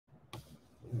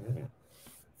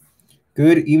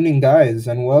Good evening, guys,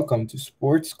 and welcome to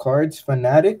Sports Cards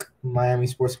Fanatic, Miami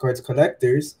Sports Cards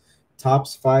Collectors,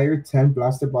 Tops Fire 10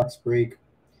 Blaster Box Break.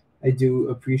 I do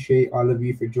appreciate all of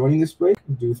you for joining this break.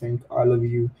 I do thank all of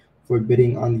you for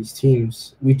bidding on these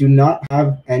teams. We do not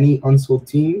have any unsold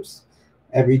teams.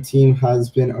 Every team has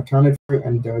been accounted for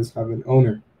and does have an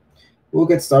owner. We'll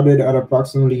get started at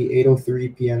approximately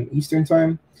 8:03 p.m. Eastern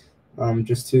Time,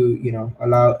 just to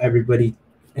allow everybody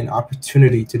an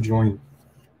opportunity to join.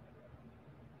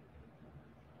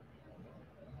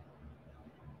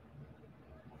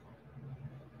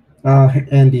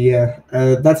 And yeah,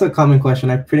 that's a common question.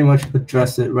 I pretty much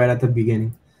addressed it right at the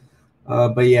beginning.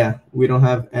 But yeah, we don't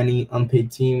have any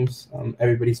unpaid teams.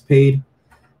 Everybody's paid,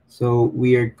 so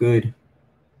we are good.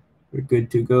 We're good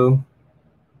to go.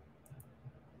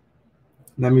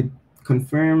 Let me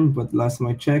confirm, but last time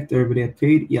I checked, everybody had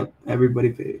paid. Yep,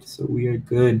 everybody paid, so we are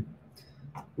good.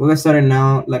 We'll get started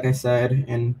now. Like I said,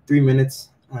 in 3 minutes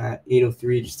at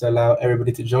 8:03, just to allow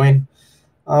everybody to join.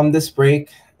 This break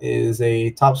is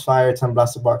a Tops Fire 10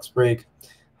 Blaster Box break.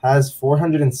 Has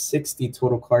 460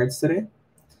 total cards today.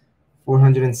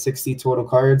 460 total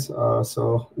cards.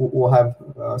 So we'll have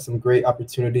some great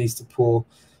opportunities to pull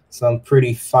some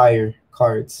pretty fire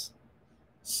cards.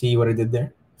 See what I did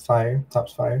there? Fire,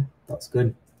 Tops Fire. That's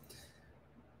good.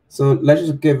 So let's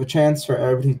just give a chance for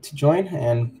everybody to join.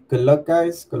 And good luck,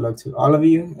 guys. Good luck to all of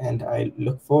you. And I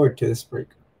look forward to this break.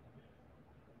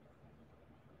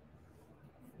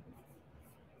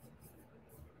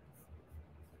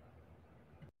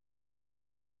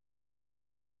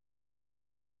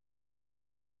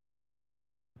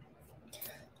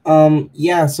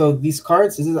 Yeah, so these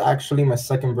cards, this is actually my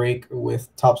second break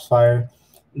with Tops Fire.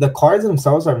 The cards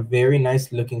themselves are very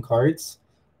nice looking cards.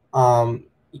 Um,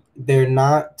 they're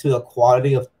not to the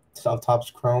quality of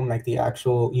Topps Chrome, like the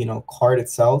actual, card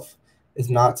itself is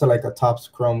not to like a Topps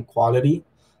Chrome quality.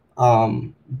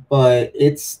 Um, but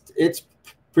it's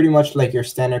pretty much like your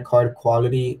standard card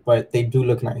quality, but they do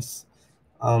look nice.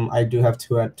 I do have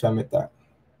to admit that.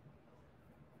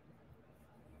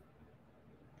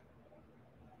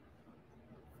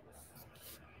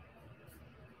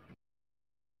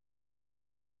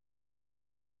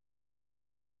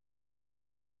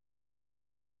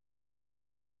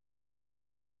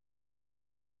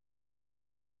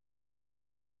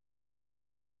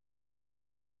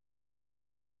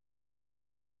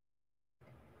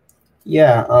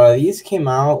 Yeah, these came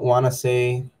out, want to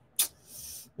say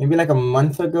maybe like a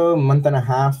month ago, month and a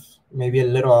half, maybe a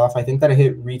little off. I think that I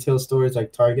hit retail stores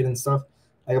like Target and stuff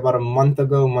like about a month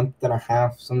ago, month and a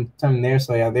half, sometime there.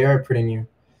 So yeah, they are pretty new.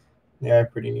 They are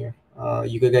pretty new.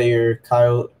 You could get your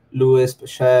Kyle Lewis,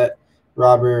 Bichette,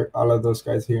 Robert, all of those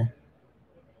guys here.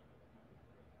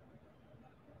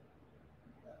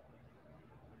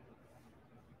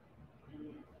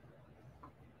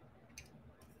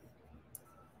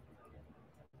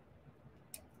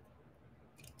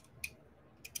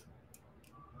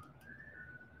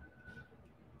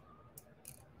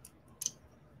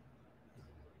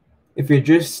 If you're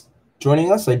just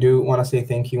joining us, I do want to say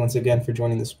thank you once again for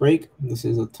joining this break. This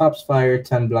is a Tops Fire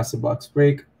 10 Blaster Box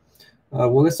break.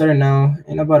 We'll get started now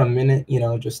in about a minute,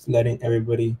 just letting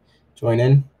everybody join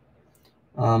in.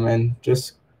 And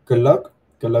just good luck.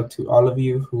 Good luck to all of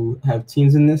you who have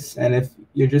teams in this. And if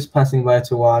you're just passing by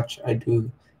to watch, I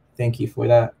do thank you for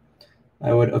that.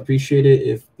 I would appreciate it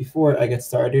if before I get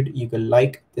started, you could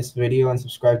like this video and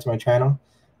subscribe to my channel.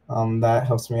 That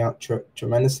helps me out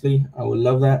tremendously. I would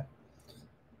love that.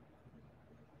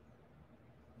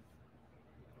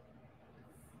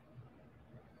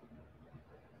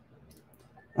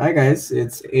 All right, guys,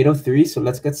 it's 8:03, so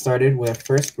let's get started with our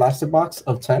first blaster box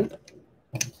of 10.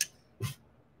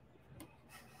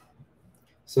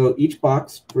 So each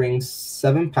box brings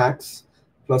 7 packs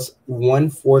plus one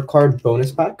 4-card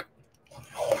bonus pack.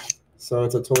 So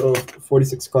it's a total of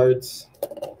 46 cards.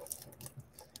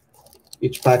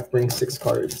 Each pack brings 6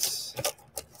 cards.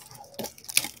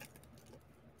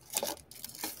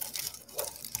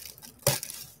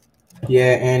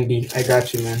 Yeah, Andy, I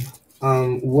got you, man.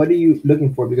 What are you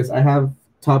looking for? Because I have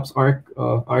Topps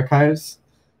archives.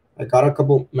 I got a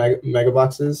couple mega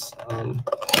boxes.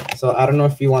 So I don't know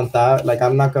if you want that. Like,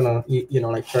 I'm not gonna,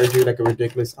 like charge you like a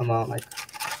ridiculous amount. Like,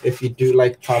 if you do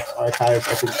like Topps archives,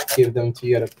 I could give them to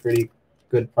you at a pretty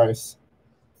good price.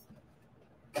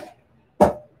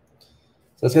 So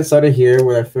let's get started here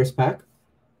with our first pack.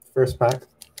 First pack.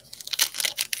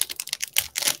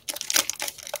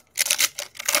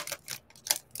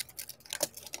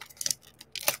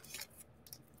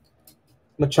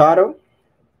 Machado.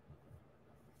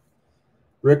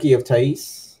 Rookie of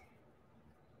Thais.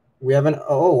 We have an,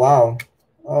 oh, wow.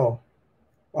 Oh.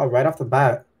 Wow, right off the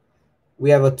bat, we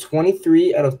have a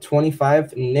 23 out of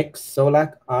 25 Nick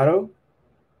Solak auto.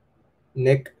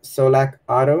 Nick Solak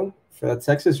auto for the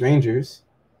Texas Rangers.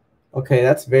 Okay,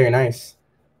 that's very nice.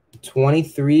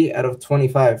 23 out of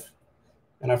 25.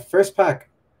 And our first pack,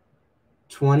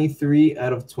 23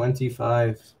 out of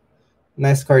 25.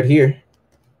 Nice card here.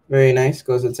 Very nice.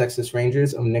 Goes to Texas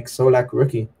Rangers of Nick Solak,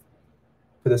 rookie.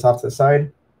 Put this off to the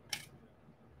side.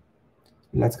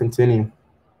 And let's continue.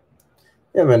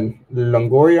 We have a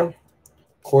Longoria,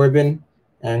 Corbin,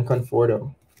 and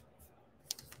Conforto.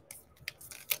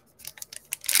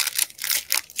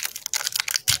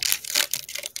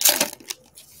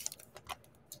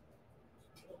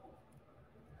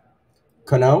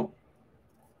 Cano,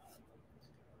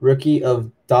 rookie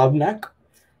of Dobnak.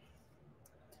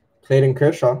 Clayton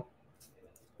Kershaw.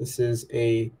 This is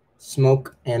a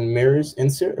Smoke and Mirrors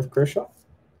insert of Kershaw.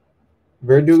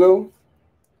 Verdugo,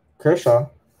 Kershaw,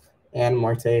 and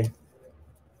Marte.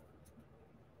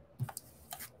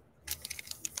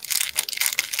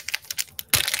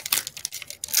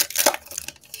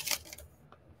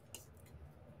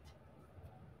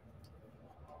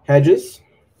 Hedges,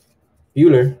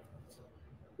 Buehler,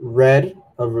 red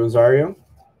of Rosario.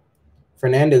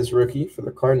 Fernandez, rookie for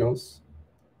the Cardinals.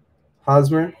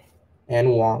 Hosmer,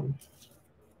 and Wong.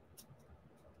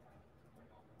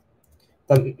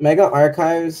 The Mega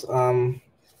Archives,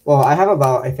 well, I have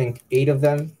about, I think, 8 of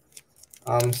them.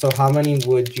 So how many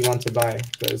would you want to buy?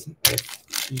 Because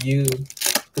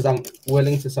I'm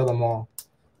willing to sell them all.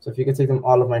 So if you could take them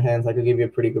all of my hands, I could give you a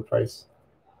pretty good price.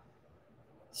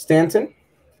 Stanton,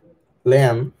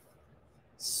 Lamb,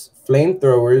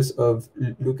 Flamethrowers of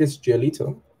Lucas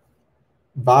Giolito.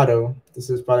 Votto, this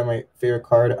is probably my favorite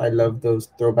card. I love those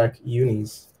throwback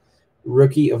unis.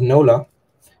 Rookie of Nola,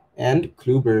 and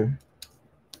Kluber.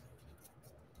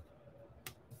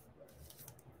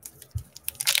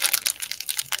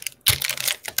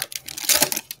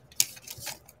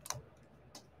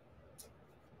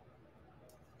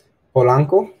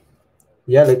 Polanco,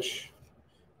 Yelich,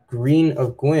 green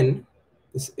of Gwynn.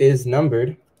 This is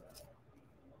numbered.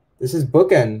 This is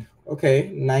bookend.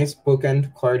 Okay, nice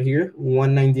bookend card here.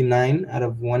 199 out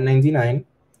of 199.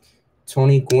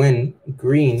 Tony Gwynn,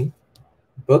 green,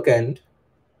 bookend.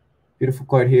 Beautiful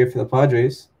card here for the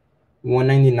Padres.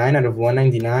 199 out of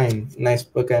 199. Nice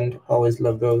bookend. Always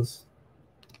love those.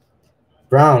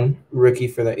 Brown, rookie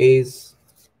for the A's.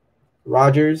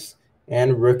 Rogers,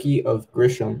 and rookie of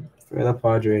Grisham for the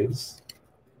Padres.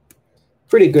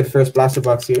 Pretty good first blaster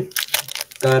box here.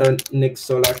 Got a Nick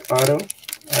Solak auto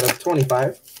out of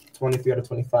 25. 23 out of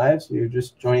 25. So you're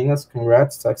just joining us.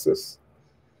 Congrats, Texas.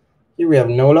 Here we have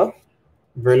Nola,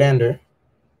 Verlander,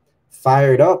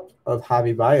 Fired Up of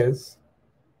Javi Baez,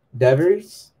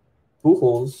 Devers,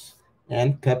 Pujols,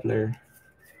 and Kepler.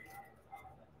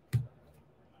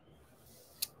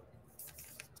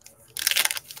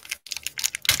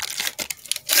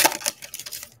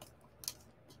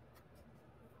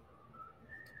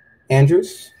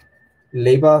 Andrews,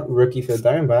 Leyba, rookie for the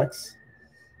Diamondbacks.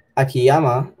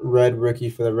 Akiyama, red rookie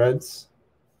for the Reds.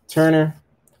 Turner,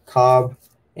 Cobb,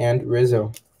 and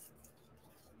Rizzo.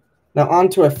 Now on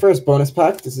to our first bonus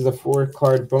pack. This is a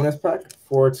 4-card bonus pack.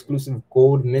 4 exclusive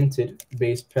gold minted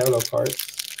base parallel cards.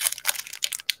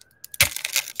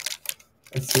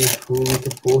 Let's see who we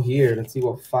could pull here. Let's see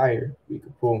what fire we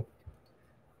could pull.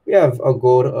 We have a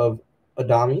gold of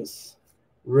Adames,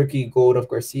 rookie gold of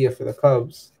Garcia for the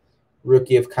Cubs,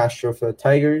 rookie of Castro for the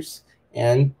Tigers,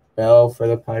 and Bell for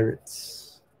the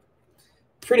Pirates.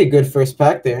 Pretty good first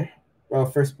pack there. Well,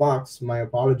 first box, my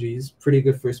apologies. Pretty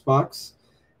good first box.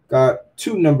 Got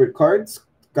 2 numbered cards.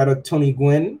 Got a Tony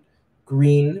Gwynn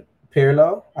green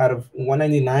parallel out of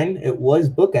 199. It was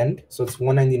bookend, so it's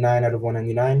 199 out of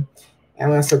 199. And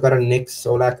we also got a Nick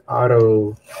Solak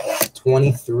auto,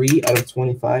 23 out of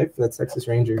 25 for the Texas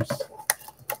Rangers.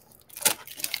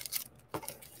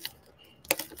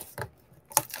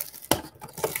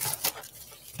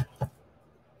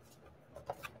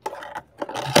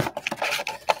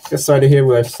 Get started here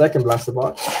with our second blaster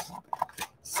box.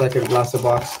 Second blaster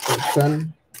box of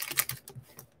 10.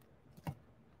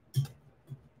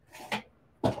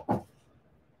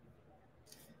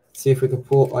 See if we can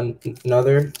pull on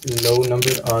another low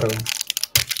numbered auto.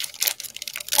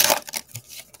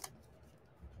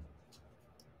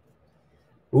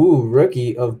 Ooh,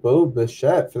 rookie of Bo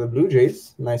Bichette for the Blue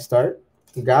Jays. Nice start.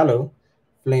 Gallo,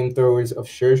 Flamethrowers of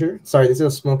Scherzer. Sorry, this is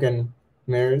a Smoke and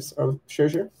Mirrors of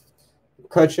Scherzer.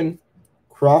 McCutchen,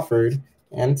 Crawford,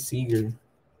 and Seager.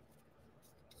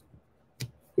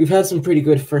 We've had some pretty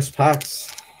good first packs.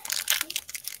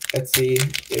 Let's see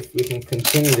if we can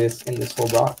continue this in this whole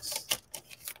box.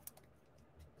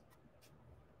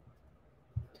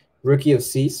 Rookie of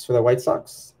Cease for the White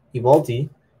Sox. Evaldi,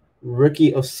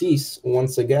 rookie of Cease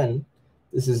once again.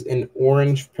 This is in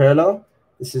orange parallel.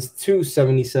 This is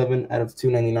 277 out of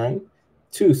 299.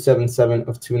 277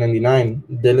 of 299.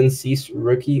 Dylan Cease,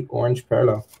 rookie, orange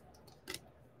parallel.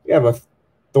 We have a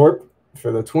Thorpe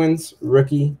for the Twins,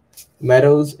 rookie,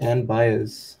 Meadows, and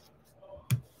Baez.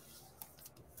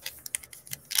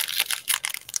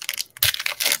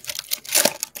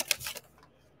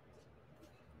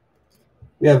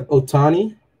 We have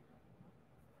Ohtani,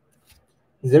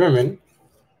 Zimmerman,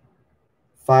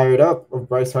 Fired Up of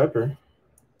Bryce Harper,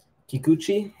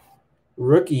 Kikuchi,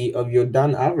 rookie of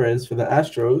Yordan Alvarez for the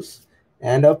Astros,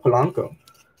 and Polanco.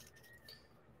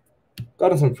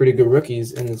 Gotten some pretty good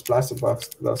rookies in this blaster box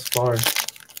thus far.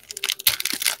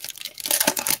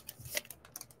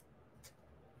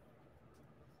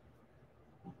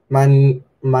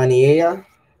 Mania,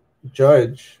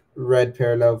 Judge, red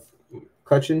parallel,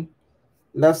 Cutchin,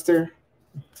 Lester,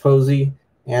 Posey,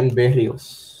 and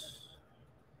Berrios.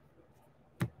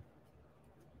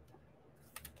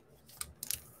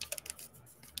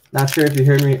 Not sure if you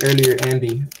heard me earlier,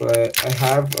 Andy, but I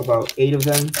have about 8 of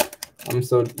them.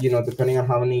 So, depending on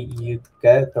how many you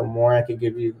get, the more I could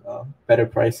give you a better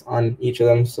price on each of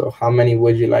them. So how many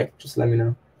would you like? Just let me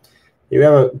know. Here we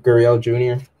have a Gurriel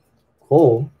Jr.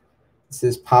 Cole. This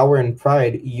is Power and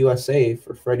Pride USA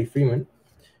for Freddie Freeman.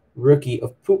 Rookie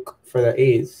of Pook for the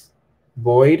A's.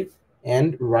 Boyd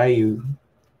and Ryu.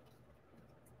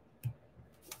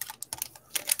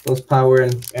 Those Power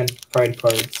and Pride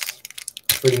cards.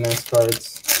 Pretty nice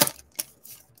cards.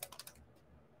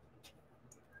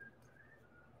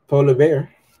 Polar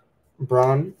Bear,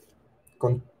 Braun,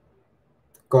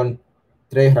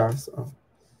 Contreras,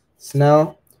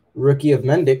 Snell, rookie of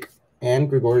Mendick, and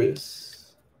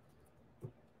Gregorius.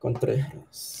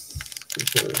 Contreras.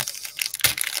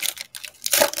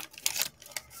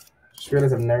 Just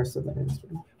realized I've never said that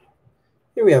name.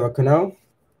 Here we have a Cano,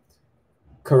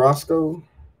 Carrasco.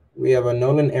 We have a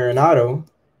Nolan Arenado.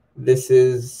 This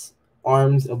is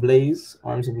Arms Ablaze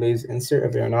insert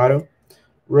of Arenado.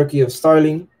 Rookie of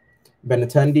Starling,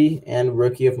 Benintendi, and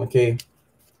rookie of McKay.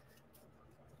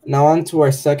 Now on to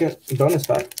our second bonus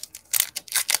pack.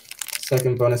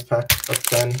 Second bonus pack of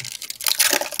 10.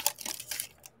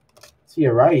 See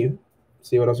a Ryu.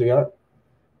 See what else we got.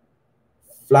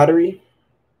 Flattery,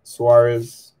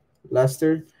 Suarez,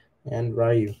 Lester, and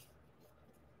Ryu.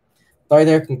 That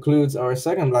there concludes our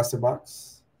second blaster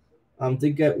box.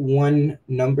 Did get one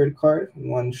numbered card,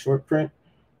 one short print.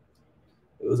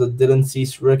 It was a Dylan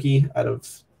Cease rookie out of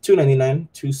 299,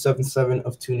 277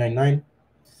 of 299.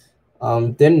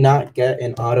 Did not get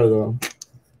an auto though.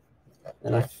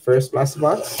 In our first blaster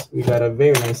box, we got a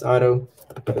very nice auto,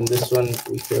 but in this one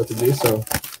we failed to do so.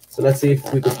 So let's see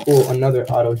if we could pull another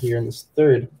auto here in this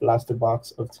third blaster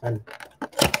box of 10.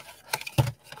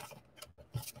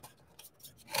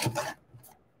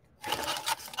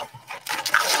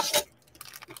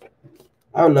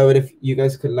 I would love it if you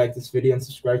guys could like this video and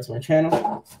subscribe to my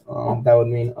channel. That would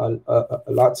mean a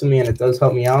lot to me, and it does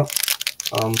help me out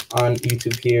on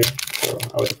YouTube here. So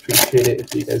I would appreciate it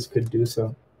if you guys could do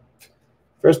so.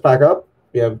 First pack up,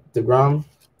 we have DeGrom,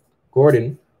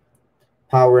 Gordon,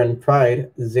 Power and Pride,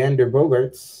 Xander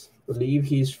Bogaerts. I believe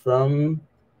he's from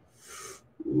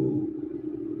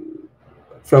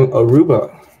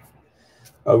Aruba.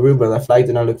 That flag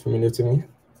did not look familiar to me.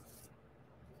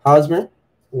 Hosmer,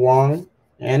 Wong,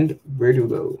 and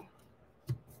Verdugo.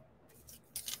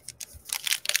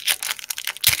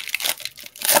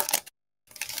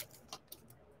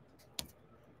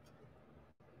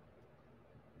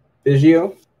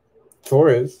 Biggio,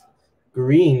 Torres,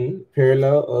 green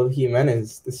parallel of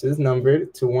Jimenez. This is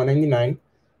numbered to 199,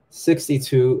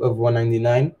 62 of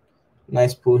 199.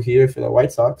 Nice pull here for the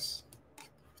White Sox.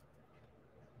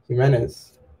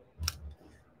 Jimenez,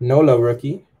 Nola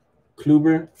rookie,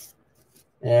 Kluber,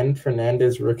 and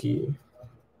Fernandez rookie.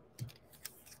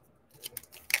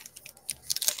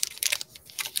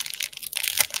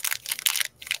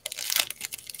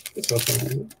 This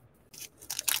also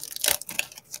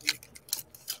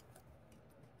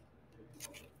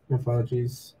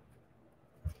apologies.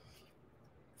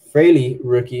 Fraley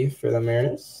rookie for the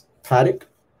Mariners. Paddock,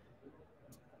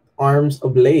 Arms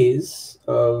Ablaze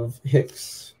of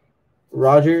Hicks.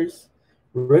 Rogers,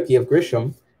 rookie of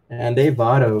Grisham, and a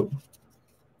Votto.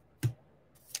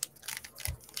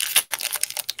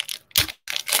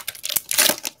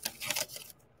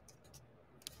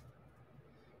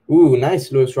 Ooh,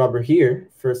 nice Luis Robert here.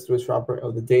 First Luis Robert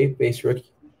of the day, base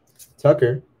rookie.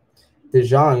 Tucker,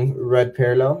 DeJong, red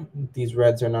parallel. These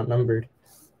reds are not numbered.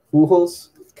 Pujols,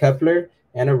 Kepler,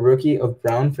 and a rookie of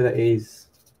Brown for the A's.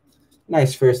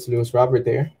 Nice first Lewis Robert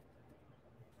there.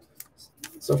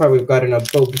 So far, we've gotten a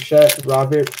Bo Bichette,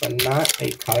 Robert, but not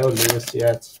a Kyle Lewis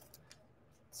yet. Let's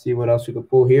see what else we could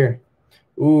pull here.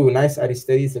 Ooh, nice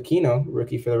Aristides Aquino,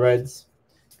 rookie for the Reds.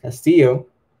 Castillo,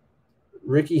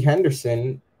 Ricky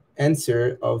Henderson,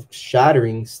 answer of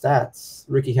shattering stats.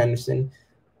 Ricky Henderson,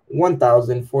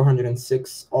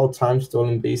 1,406 all-time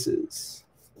stolen bases.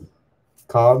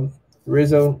 Cobb,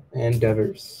 Rizzo, and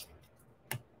Devers.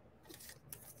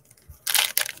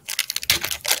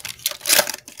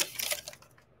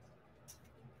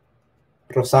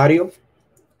 Rosario,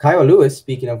 Kyle Lewis,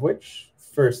 speaking of which,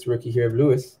 first rookie here of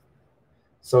Lewis.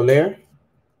 Soler,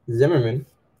 Zimmerman,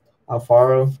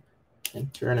 Alfaro,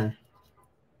 and Turner.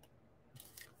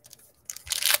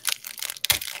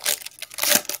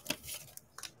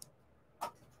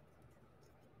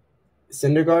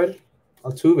 Syndergaard,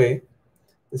 Altuve.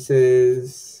 This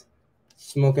is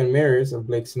Smoke and Mirrors of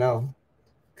Blake Snell.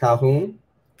 Calhoun,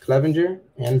 Clevenger,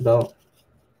 and Bell.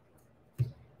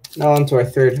 Now on to our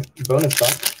third bonus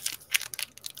pack.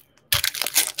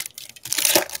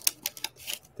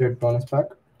 Third bonus pack.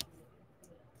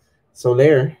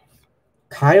 Soler,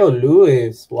 Kyle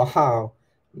Lewis. Wow.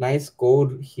 Nice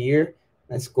gold here.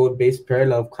 Nice gold base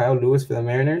parallel of Kyle Lewis for the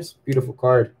Mariners. Beautiful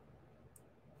card.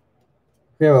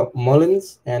 We have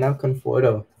Mullins and a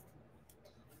Conforto.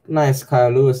 Nice Kyle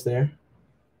Lewis there.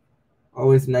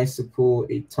 Always nice to pull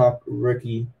a top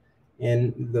rookie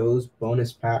in those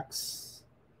bonus packs.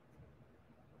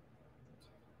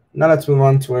 Now let's move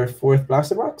on to our fourth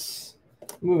blaster box.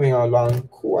 Moving along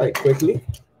quite quickly.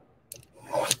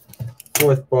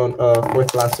 Fourth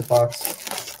blaster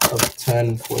box of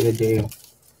 10 for the day.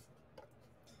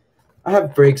 I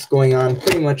have breaks going on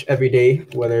pretty much every day,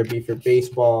 whether it be for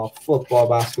baseball, football,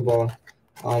 basketball.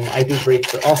 I do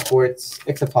breaks for all sports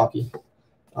except hockey.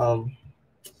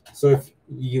 So if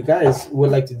you guys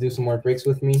would like to do some more breaks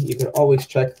with me, you can always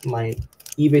check my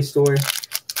eBay store,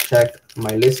 check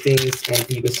my listings, and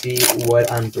you can see what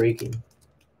I'm breaking.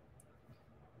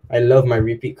 I love my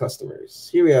repeat customers.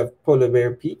 Here we have Polar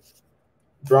Bear Pete,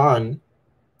 Braun,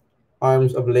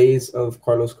 Arms Ablaze of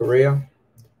Carlos Correa,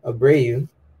 Abreu,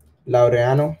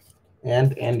 Laureano,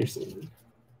 and Anderson.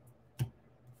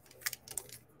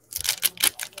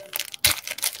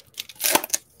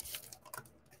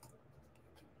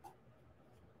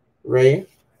 Ray,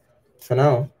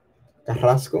 Fano,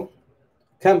 Carrasco,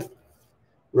 Kemp,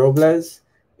 Robles,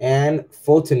 and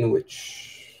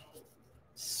Fultonwich.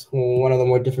 It's one of the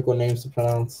more difficult names to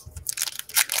pronounce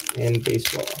in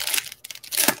baseball.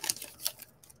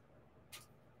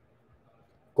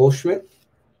 Goldschmidt,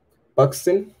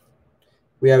 Buxton.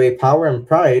 We have a Power and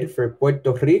Pride for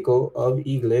Puerto Rico of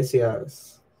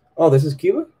Iglesias. Oh, this is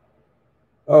Cuba?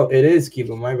 Oh, it is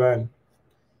Cuba. My bad.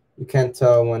 You can't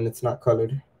tell when it's not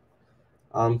colored.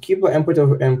 Cuba and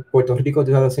Puerto Rico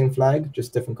do have the same flag,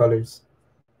 just different colors.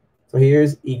 So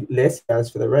here's Iglesias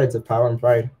for the Reds of Power and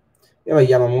Pride. We have a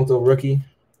Yamamoto rookie,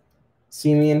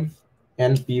 Semien,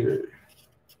 and Beaver.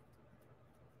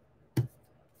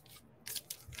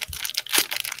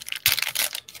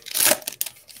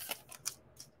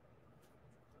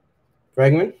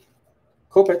 Bregman,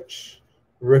 Kopech,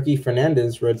 rookie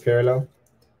Fernandez, red parallel,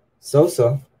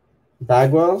 Sosa,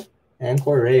 Bagwell, and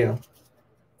Correa.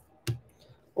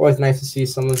 Always nice to see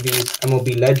some of these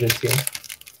MLB legends here.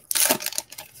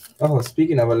 Oh,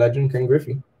 speaking of a legend, Ken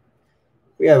Griffey.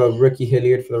 We have a rookie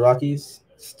Hilliard for the Rockies,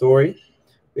 Story.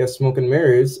 We have Smoke and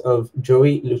Mirrors of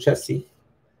Joey Lucchesi,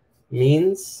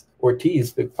 Means,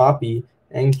 Ortiz, Big Papi,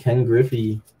 and Ken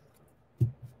Griffey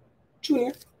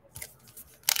Jr.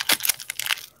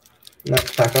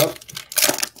 Next pack up.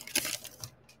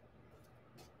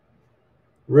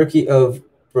 Rookie of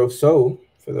Broso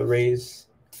for the Rays,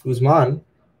 Guzman.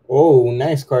 Oh,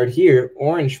 nice card here.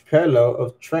 Orange parallel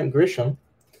of Trent Grisham.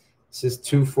 This is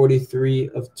 243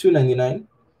 of 299.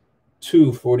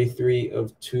 243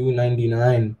 of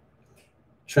 299.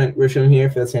 Trent Grisham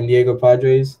here for the San Diego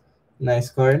Padres.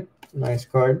 Nice card. Nice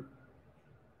card.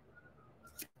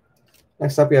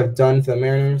 Next up, we have Dunn for the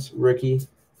Mariners. Rookie,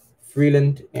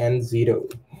 Freeland, and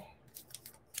Zito.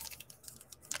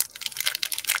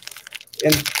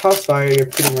 In Crossfire, you're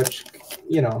pretty much,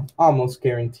 almost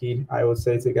guaranteed, I would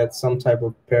say, to get some type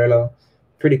of parallel.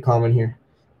 Pretty common here.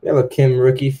 We have a Kim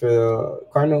rookie for the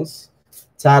Cardinals.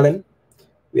 Talon.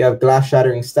 We have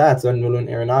glass-shattering stats on Nolan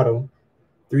Arenado.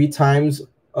 3 times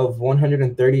of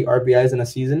 130 RBIs in a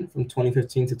season from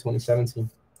 2015 to 2017.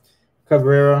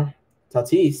 Cabrera,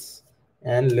 Tatis,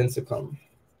 and Lincecum.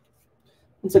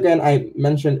 Once again, I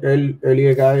mentioned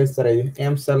earlier, guys, that I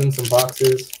am selling some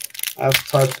boxes. I have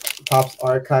Topps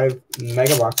Archive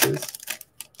mega boxes.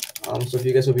 So if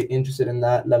you guys will be interested in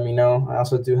that, let me know. I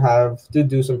also do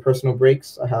do some personal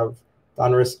breaks. I have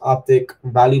Donruss Optic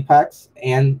value packs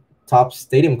and Top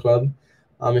Stadium Club.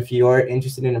 If you are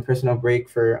interested in a personal break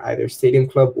for either Stadium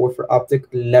Club or for Optic,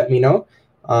 let me know,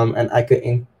 and I could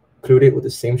include it with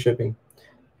the same shipping.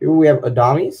 Here we have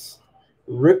Adames,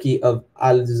 rookie of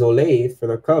Alzolay for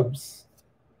the Cubs,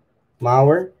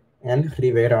 Mauer, and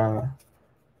Rivera.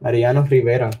 Mariano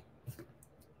Rivera,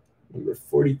 number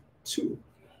 42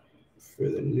 for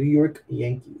the New York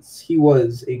Yankees. He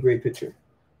was a great pitcher.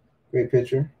 Great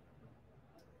pitcher.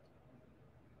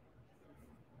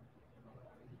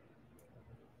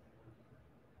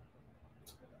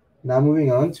 Now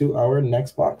moving on to our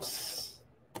next box.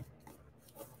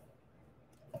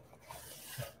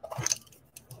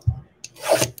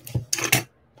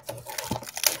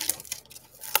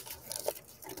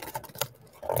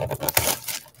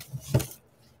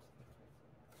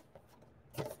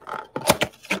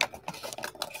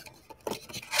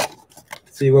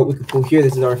 See what we can pull here.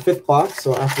 This is our 5th box.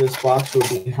 So after this box, we'll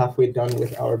be halfway done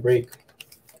with our break.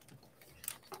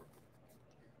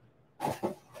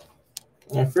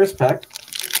 Our first pack.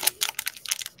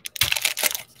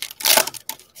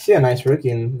 See a nice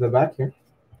rookie in the back here.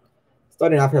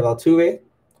 Starting off with Altuve,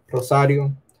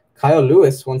 Rosario, Kyle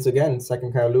Lewis once again,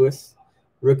 second Kyle Lewis,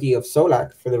 rookie of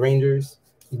Solak for the Rangers,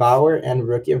 Bauer, and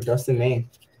rookie of Dustin May.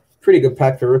 Pretty good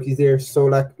pack for rookies there.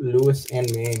 Solak, Lewis, and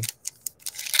May.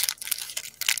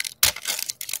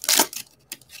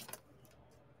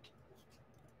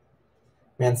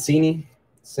 Mancini,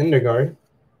 Syndergaard.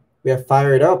 We have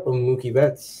fired up of Mookie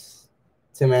Betts,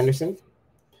 Tim Anderson,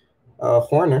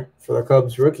 Horner for the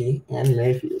Cubs rookie, and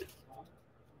Mayfield.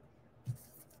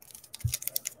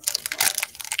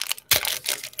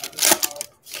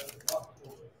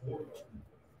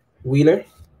 Wheeler,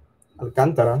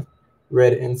 Alcantara,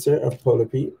 red insert of Polar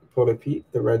Pete.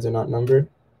 The Reds are not numbered.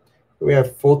 We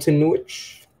have Fulton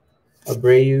Newich,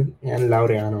 Abreu, and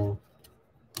Laureano.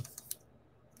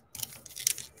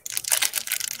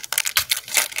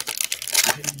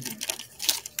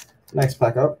 Next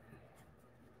pack up.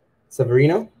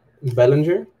 Severino,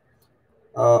 Bellinger,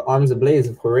 Arms Ablaze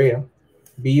of Correa,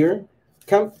 Beer,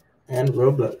 Kemp, and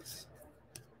Robles.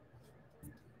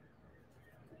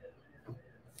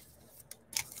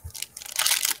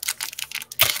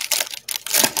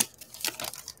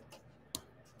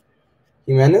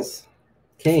 Jimenez,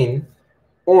 Kane,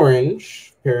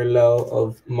 Orange, parallel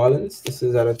of Mullins. This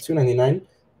is out of 299.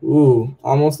 Ooh,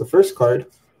 almost the first card,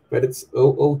 but it's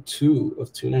 002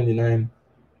 of 299.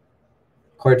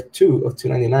 Card 2 of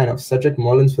 299 of Cedric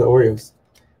Mullins for the Orioles.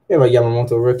 We have a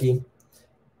Yamamoto rookie,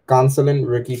 Gonsolin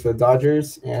rookie for the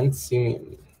Dodgers, and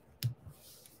Simeon.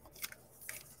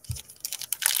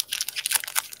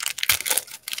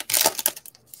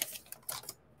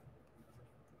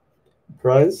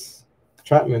 Prize,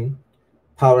 Chapman,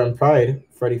 Power and Pride,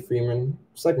 Freddie Freeman,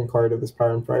 second card of this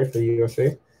Power and Pride for the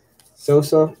USA,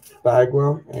 Sosa,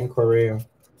 Bagwell, and Correa.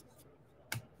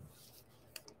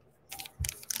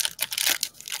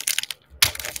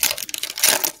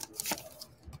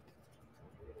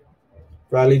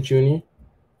 Bradley Jr.,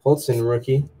 Holtzen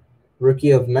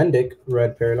rookie of Mendick,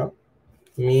 red parallel,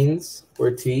 Means,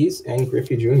 Ortiz, and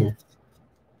Griffey Jr.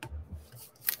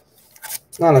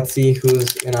 Now let's see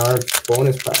who's in our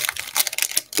bonus pack.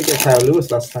 We got Kyle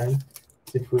Lewis last time.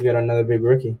 See if we get another big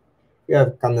rookie. We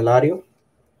have Candelario,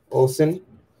 Olsen,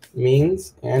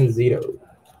 Means, and Zito.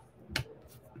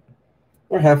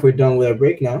 We're halfway done with our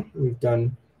break now. We've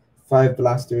done 5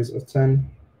 blasters of 10.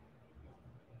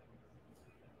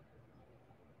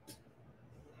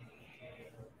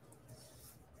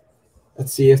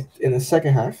 Let's see if in the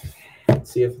second half,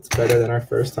 let's see if it's better than our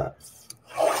first half.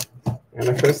 In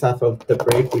the first half of the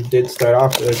break, we did start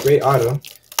off with a great auto.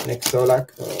 Nick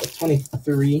Solak,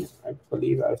 23, I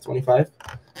believe, out of 25.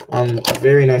 A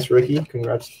very nice rookie.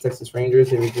 Congrats to Texas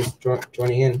Rangers if you're just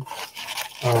joining in.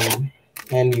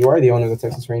 And you are the owner of the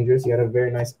Texas Rangers. You had a very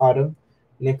nice auto.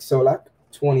 Nick Solak,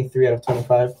 23 out of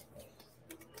 25.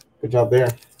 Good job there.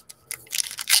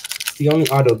 It's the only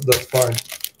auto thus far.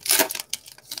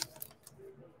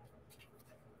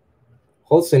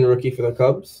 Holtzen, rookie for the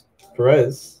Cubs.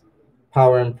 Perez,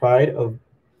 Power and Pride of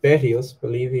Berrios,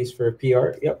 believe he's for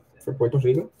PR. Yep, for Puerto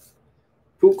Rico.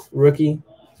 Puck, rookie,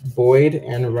 Boyd,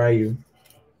 and Ryu.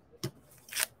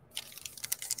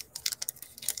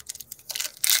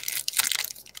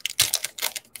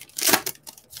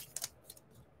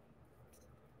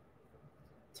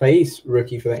 Thais,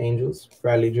 rookie for the Angels.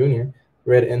 Bradley Jr.,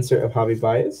 red insert of Javi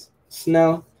Baez.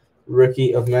 Snell,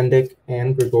 rookie of Mendick,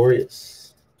 and Gregorius.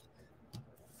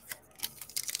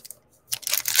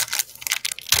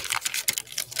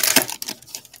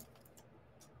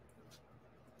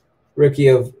 Rookie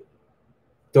of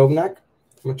Dobnak,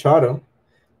 Machado.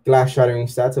 Glass shattering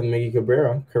stats of Miggy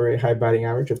Cabrera, career high batting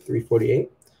average of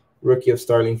 348. Rookie of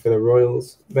Starling for the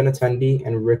Royals, Benintendi,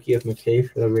 and rookie of McKay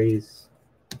for the Rays.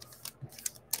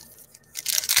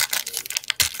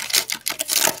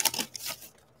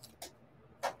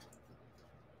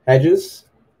 Hedges,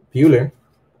 Bueller,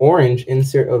 orange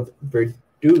insert of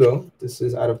Verdugo. This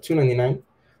is out of 299.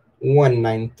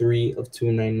 193 of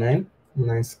 299.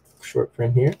 Nice short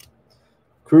print here.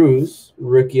 Cruz,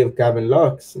 rookie of Gavin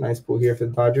Lux. Nice pull here for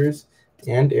the Dodgers.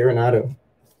 And Arenado.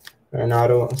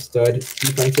 Arenado, a stud,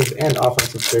 defensive and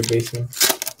offensive third baseman.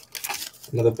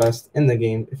 One of the best in the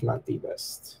game, if not the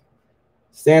best.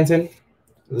 Stanton,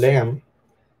 Lamb,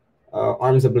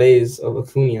 arms ablaze of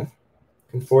Acuna.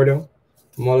 Conforto,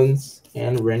 Mullins,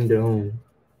 and Rendon.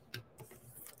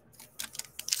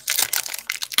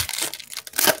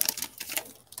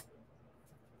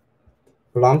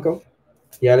 Polanco,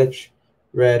 Yelich,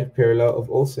 red parallel of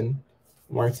Olsen,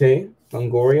 Marte,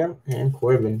 Longoria, and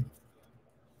Corbin.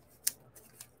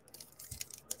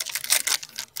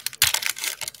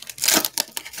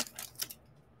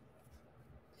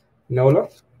 Nola,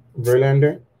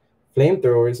 Verlander,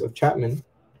 flamethrowers of Chapman,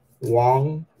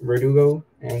 Wong, Verdugo,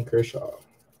 and Kershaw.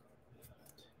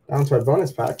 Down to our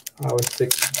bonus pack, our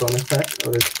 6th bonus pack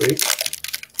of this break.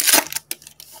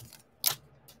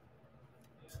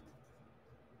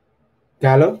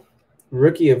 Gallo,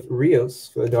 rookie of Rios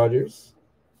for the Dodgers,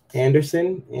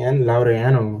 Anderson, and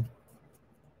Laureano.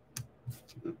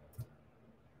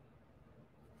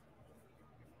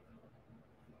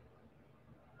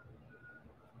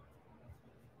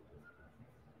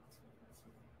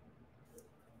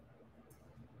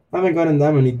 I haven't gotten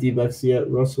that many D-backs yet,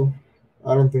 Russell.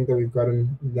 I don't think that we've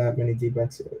gotten that many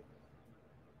D-backs yet.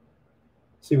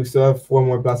 See, we still have 4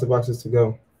 more blaster boxes to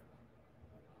go.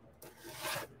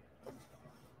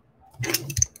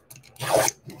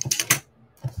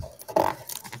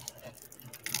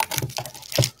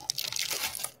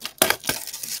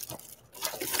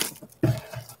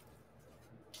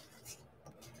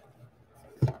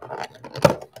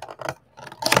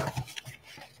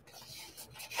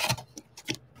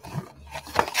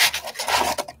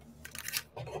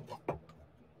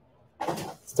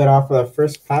 Start off with our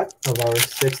first pack of our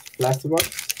 6th blaster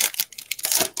box.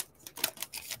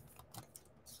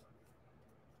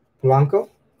 Polanco,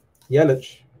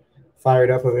 Yelich, fired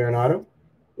up of Arenado,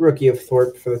 rookie of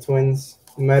Thorpe for the Twins,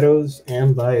 Meadows,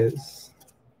 and Baez.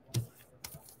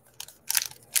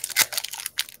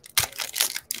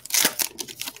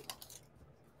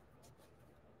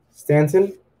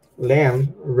 Stanton,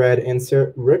 Lamb, red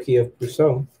insert, rookie of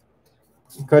Brousseau,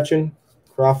 McCutchen,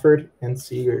 Crawford, and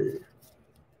Seager.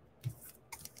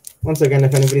 Once again,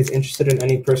 if anybody's interested in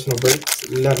any personal breaks,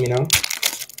 let me know.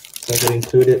 So I can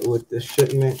include it with the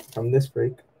shipment from this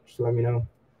break. Just let me know.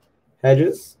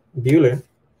 Hedges, Bueller,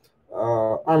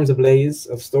 arms ablaze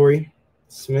of Story,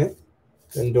 Smith,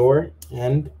 Lindor,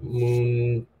 and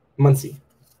Muncy.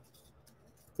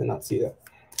 Did not see that.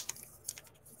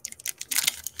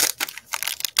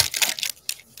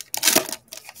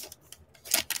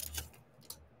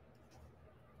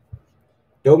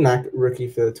 Dobnak, rookie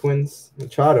for the Twins,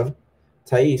 Machado,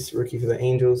 Thais, rookie for the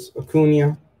Angels,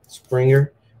 Acuna,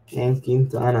 Springer, and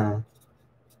Quintana.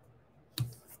 I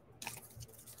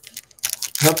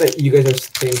hope that you guys are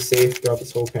staying safe throughout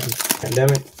this whole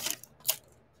pandemic.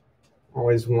 I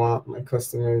always want my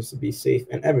customers to be safe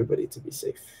and everybody to be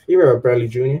safe. Here are Bradley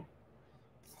Jr.,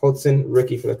 Holtzen,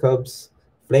 rookie for the Cubs,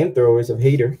 flamethrowers of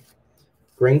Hader,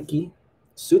 Greinke,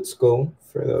 Sutsko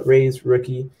for the Rays,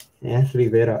 rookie, and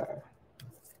Rivera.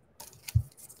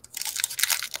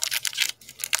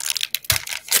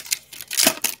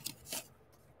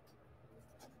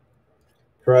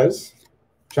 Perez,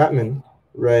 Chapman,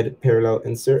 red parallel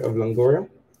insert of Longoria,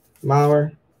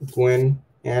 Mauer, Gwynn,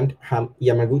 and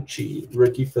Yamaguchi,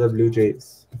 rookie for the Blue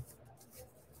Jays.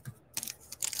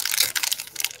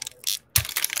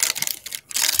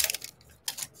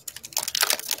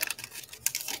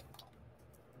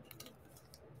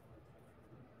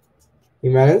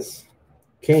 Jimenez,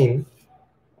 Kane,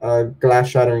 glass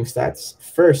shattering stats.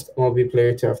 First MLB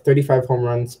player to have 35 home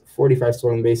runs, 45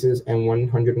 stolen bases, and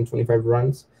 125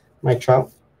 runs. Mike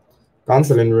Trout.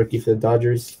 Gonsolin, rookie for the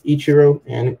Dodgers. Ichiro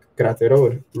and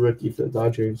Graterol, rookie for the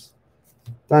Dodgers.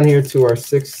 Down here to our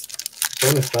 6th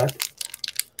bonus pack.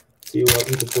 See what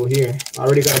we can pull here. I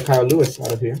already got a Kyle Lewis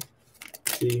out of here.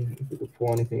 See if we can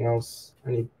pull anything else.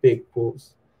 Any big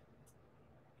pulls.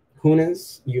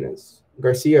 Yunus.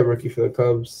 Garcia, rookie for the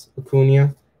Cubs.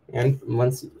 Acuna, and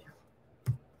Muncy.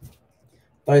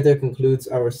 That there concludes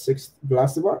our 6th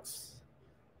blaster box.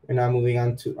 We're now moving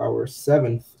on to our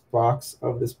 7th box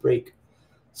of this break.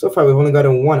 So far, we've only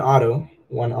gotten one auto.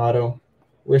 One auto.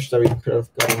 Wish that we could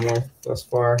have gotten more thus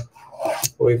far,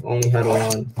 but we've only had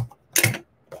one.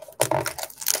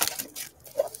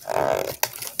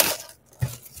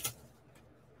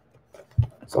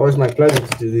 It's always my pleasure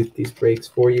to do these breaks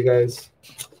for you guys.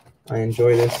 I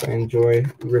enjoy this. I enjoy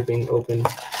ripping open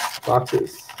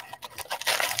boxes.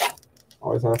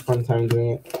 Always have a fun time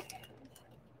doing it.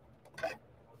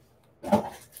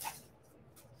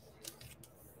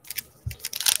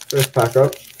 First pack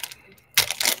up.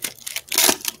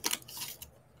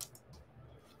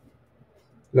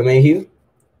 LeMahieu,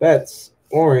 Betts,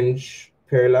 orange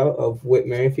parallel of Whit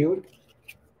Merrifield.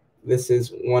 This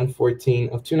is 114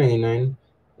 of 299.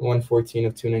 114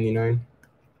 of 299.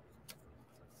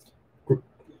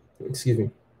 Excuse me.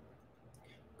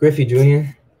 Griffey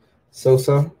Jr.,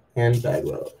 Sosa, and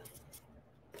Bagwell.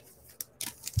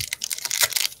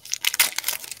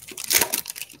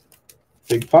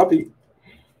 Big Poppy,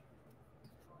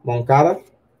 Moncada,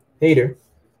 Hader,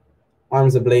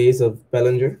 Arms Ablaze of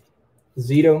Bellinger,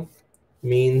 Zito,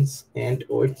 Means, and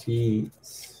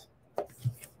Ortiz.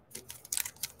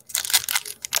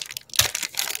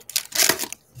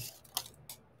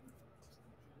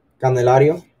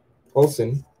 Candelario,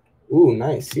 Olsen. Ooh,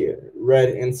 nice here. Red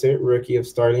insert, rookie of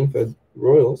Starling for the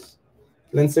Royals.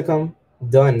 Lincecum,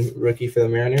 Dunn, rookie for the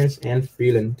Mariners, and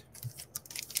Freeland.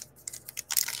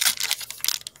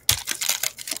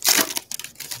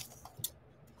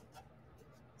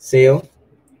 Sale,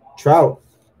 Trout,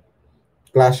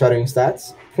 glass shattering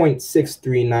stats,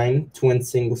 .639, twin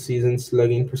single season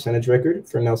slugging percentage record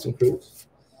for Nelson Cruz.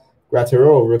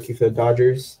 Graterol, rookie for the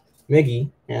Dodgers,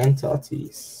 Miggy, and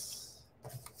Tatis.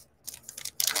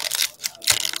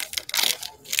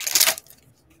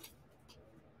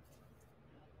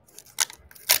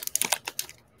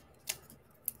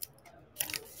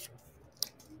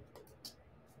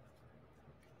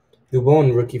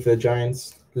 Dubon, rookie for the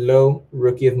Giants. Lowe,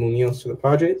 rookie of Munoz for the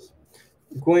Padres.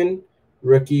 Gwynn,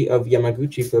 rookie of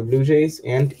Yamaguchi for the Blue Jays.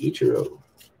 And Ichiro.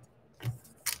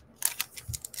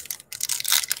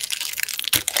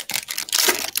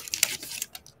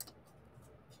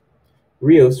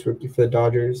 Rios, rookie for the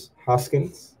Dodgers.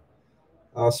 Hoskins.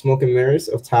 Smoke and Mirrors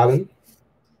of Talon.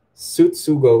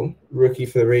 Sutsugo, rookie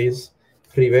for the Rays.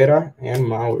 Rivera, and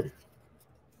Mauer.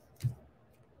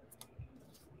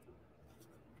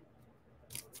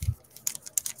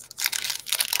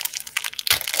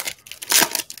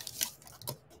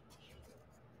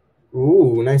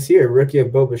 Ooh, nice here. Rookie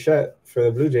of Bo Bichette for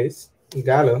the Blue Jays.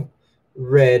 Gallo,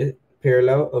 red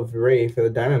parallel of Ray for the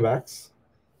Diamondbacks.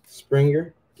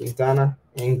 Springer, Quintana,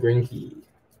 and Greinke.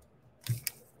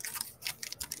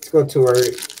 Let's go to our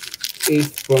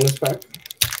eighth bonus pack.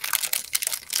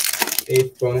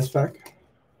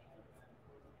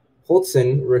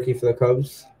 Holtzen, rookie for the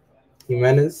Cubs.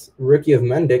 Jimenez, rookie of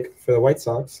Mendick for the White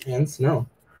Sox. And Snow.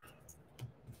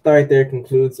 That right there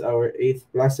concludes our eighth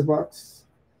blaster box.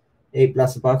 8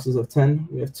 blaster boxes of 10.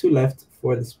 We have 2 left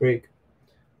for this break.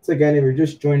 So again, if you're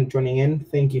just joining in,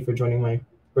 thank you for joining my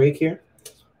break here.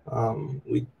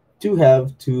 We do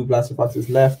have 2 blaster boxes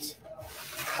left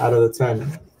out of the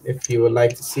 10. If you would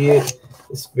like to see it,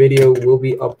 this video will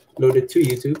be uploaded to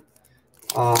YouTube.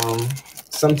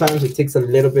 Sometimes it takes a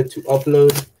little bit to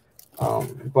upload,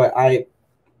 but I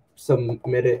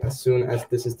submit it as soon as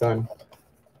this is done.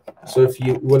 So if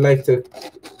you would like to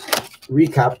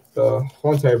recap the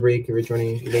whole entire break if you're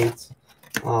joining late,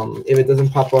 if it doesn't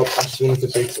pop up as soon as the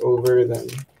break's over, then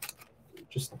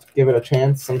just give it a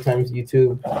chance. Sometimes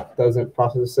YouTube doesn't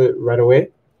process it right away.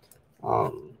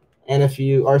 And if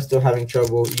you are still having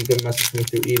trouble, you can message me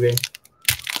through eBay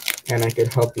and I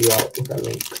could help you out with that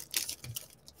link.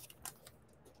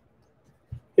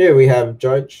 Here we have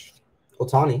Judge,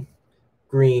 Ohtani,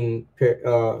 green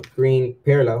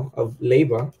parallel of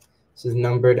Leyva. This is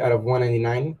numbered out of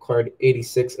 199, card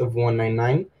 86 of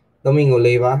 199. Domingo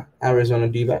Leyva, Arizona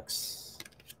D-backs.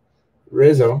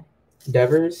 Rizzo,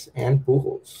 Devers, and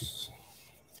Pujols.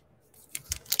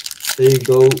 There you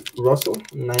go, Russell.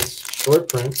 Nice short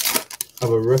print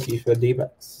of a rookie for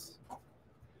D-backs.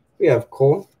 We have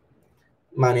Cole,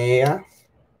 Manea,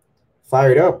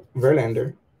 fired up,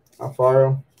 Verlander,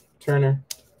 Alfaro, Turner,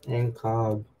 and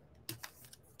Cobb.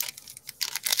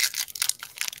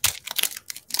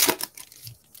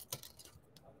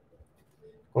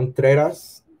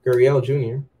 Contreras, Gurriel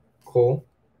Jr., Cole,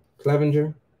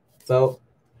 Clevenger, Felt,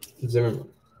 Zimmerman.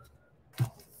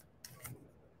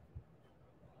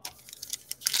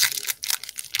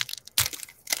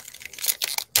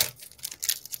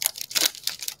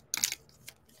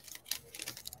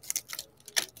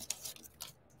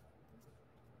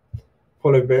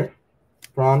 Polar Bear,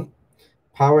 Prawn,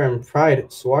 Power and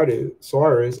Pride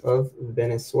Suarez of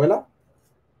Venezuela.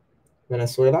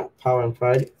 Power and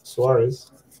Pride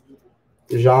Suarez.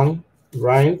 Jean,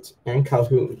 Bryant, and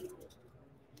Calhoun.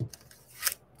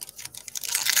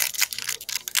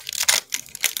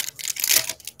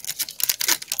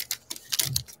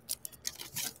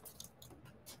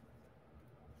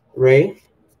 Ray,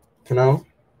 Cano,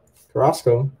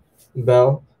 Carrasco,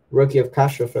 Bell, rookie of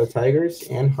Castro for the Tigers,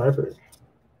 and Harper.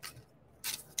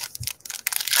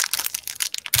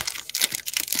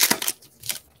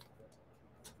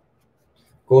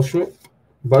 Goldschmidt,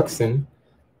 Buxton,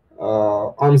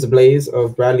 Arms Ablaze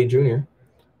of Bradley Jr.,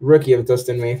 rookie of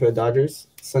Dustin May for the Dodgers,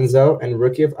 Senzel, and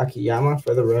rookie of Akiyama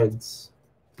for the Reds.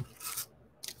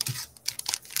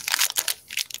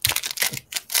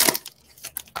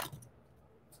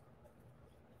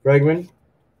 Bregman,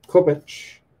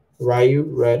 Kopech, Ryu,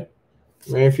 red,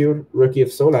 Merrifield, rookie of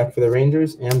Solak for the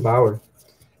Rangers, and Bauer.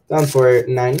 Down to our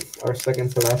ninth, our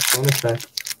second to last bonus pack.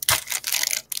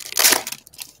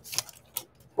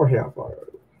 Jorge Alfaro.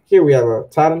 Here we have a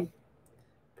Tatum,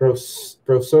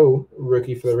 Broso,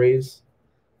 rookie for the Rays,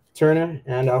 Turner,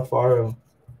 and Alfaro.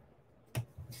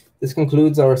 This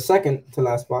concludes our second to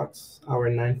last box, our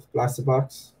ninth blaster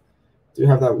box. Do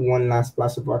have that one last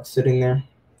blaster box sitting there,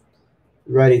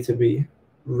 ready to be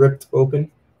ripped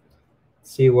open.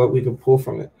 See what we can pull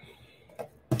from it.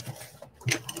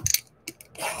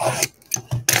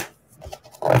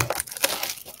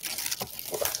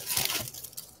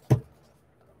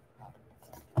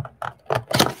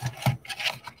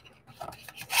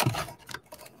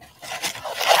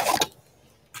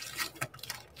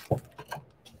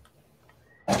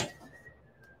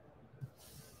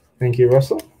 Thank you,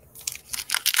 Russell.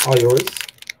 All yours.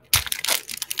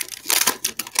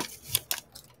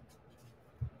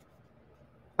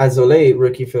 Azole,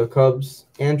 rookie for the Cubs.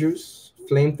 Andrews,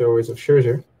 flamethrowers of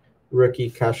Scherzer. Rookie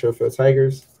Castro for the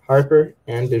Tigers. Harper,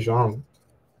 and DeJong.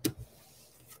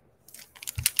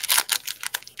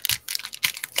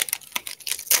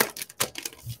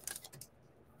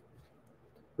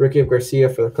 Rookie of Garcia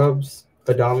for the Cubs.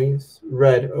 Adames,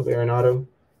 red of Arenado.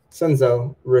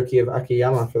 Senzel, rookie of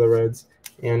Akiyama for the Reds,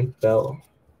 and Bell.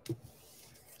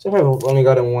 So I've only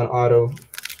gotten one auto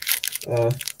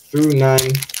through 9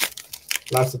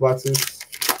 blaster boxes.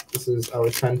 This is our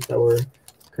 10th that we're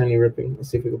currently ripping. Let's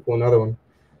see if we can pull another one.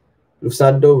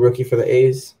 Lusado, rookie for the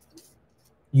A's.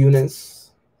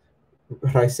 Eunice,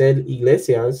 Raisel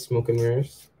Iglesias, smoke and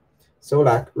mirrors.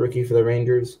 Solak, rookie for the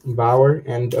Rangers. Bauer,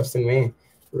 and Dustin May,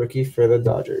 rookie for the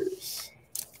Dodgers.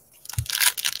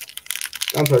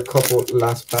 Down to a couple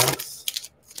last packs.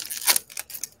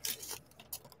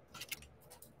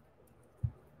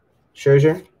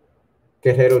 Scherzer,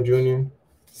 Guerrero Jr.,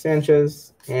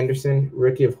 Sanchez, Anderson,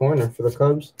 rookie of Horner for the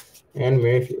Cubs, and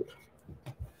Merrifield.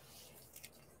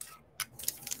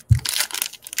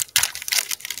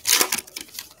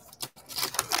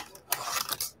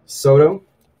 Soto,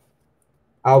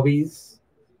 Albies,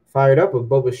 fired up with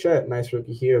Bo Bichette. Nice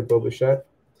rookie here of Bo Bichette.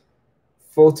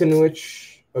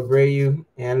 Fultonwich, Abreu,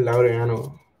 and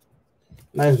Laureano.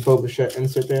 Nice Bo Bichette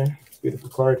insert there. Beautiful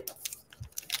card.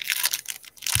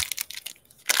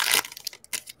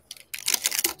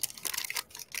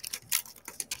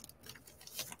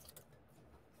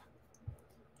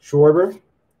 Schwarber,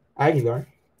 Aguilar,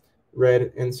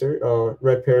 red insert,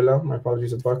 red parallel. My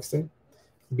apologies of Buxton.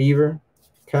 Beaver,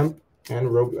 Kemp,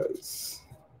 and Robles.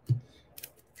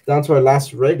 Down to our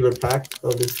last regular pack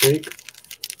of this break.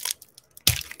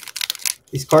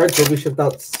 These cards will be shipped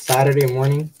out Saturday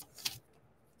morning.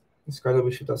 Just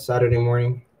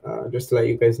to let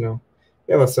you guys know.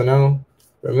 We have a Sano,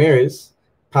 Ramirez,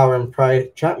 Power and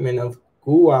Pride, Chapman of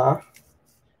Gua.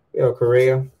 We have a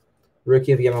Correa,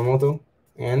 rookie of Yamamoto,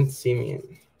 and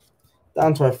Simeon.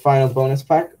 Down to our final bonus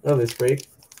pack of this break.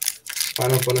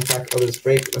 Let's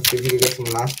see if we can get some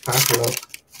last pack luck.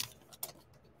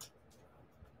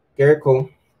 Garrett Cole,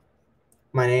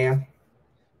 Manea,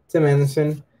 Tim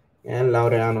Anderson, and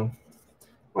Laureano. I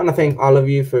want to thank all of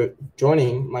you for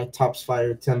joining my Topps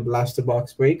Fire 10 Blaster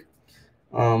Box break.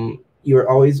 You are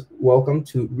always welcome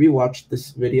to rewatch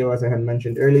this video, as I had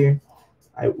mentioned earlier.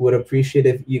 I would appreciate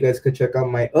if you guys could check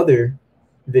out my other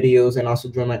videos and also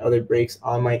join my other breaks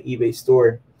on my eBay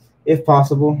store. If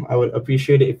possible, I would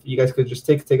appreciate it if you guys could just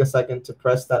take a second to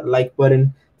press that like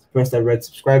button, to press that red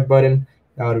subscribe button.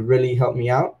 That would really help me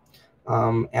out.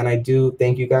 And I do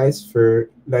thank you guys for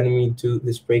letting me do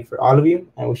this break for all of you.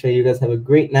 I wish you guys have a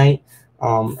great night.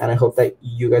 And I hope that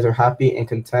you guys are happy and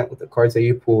content with the cards that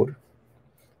you pulled.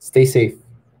 Stay safe.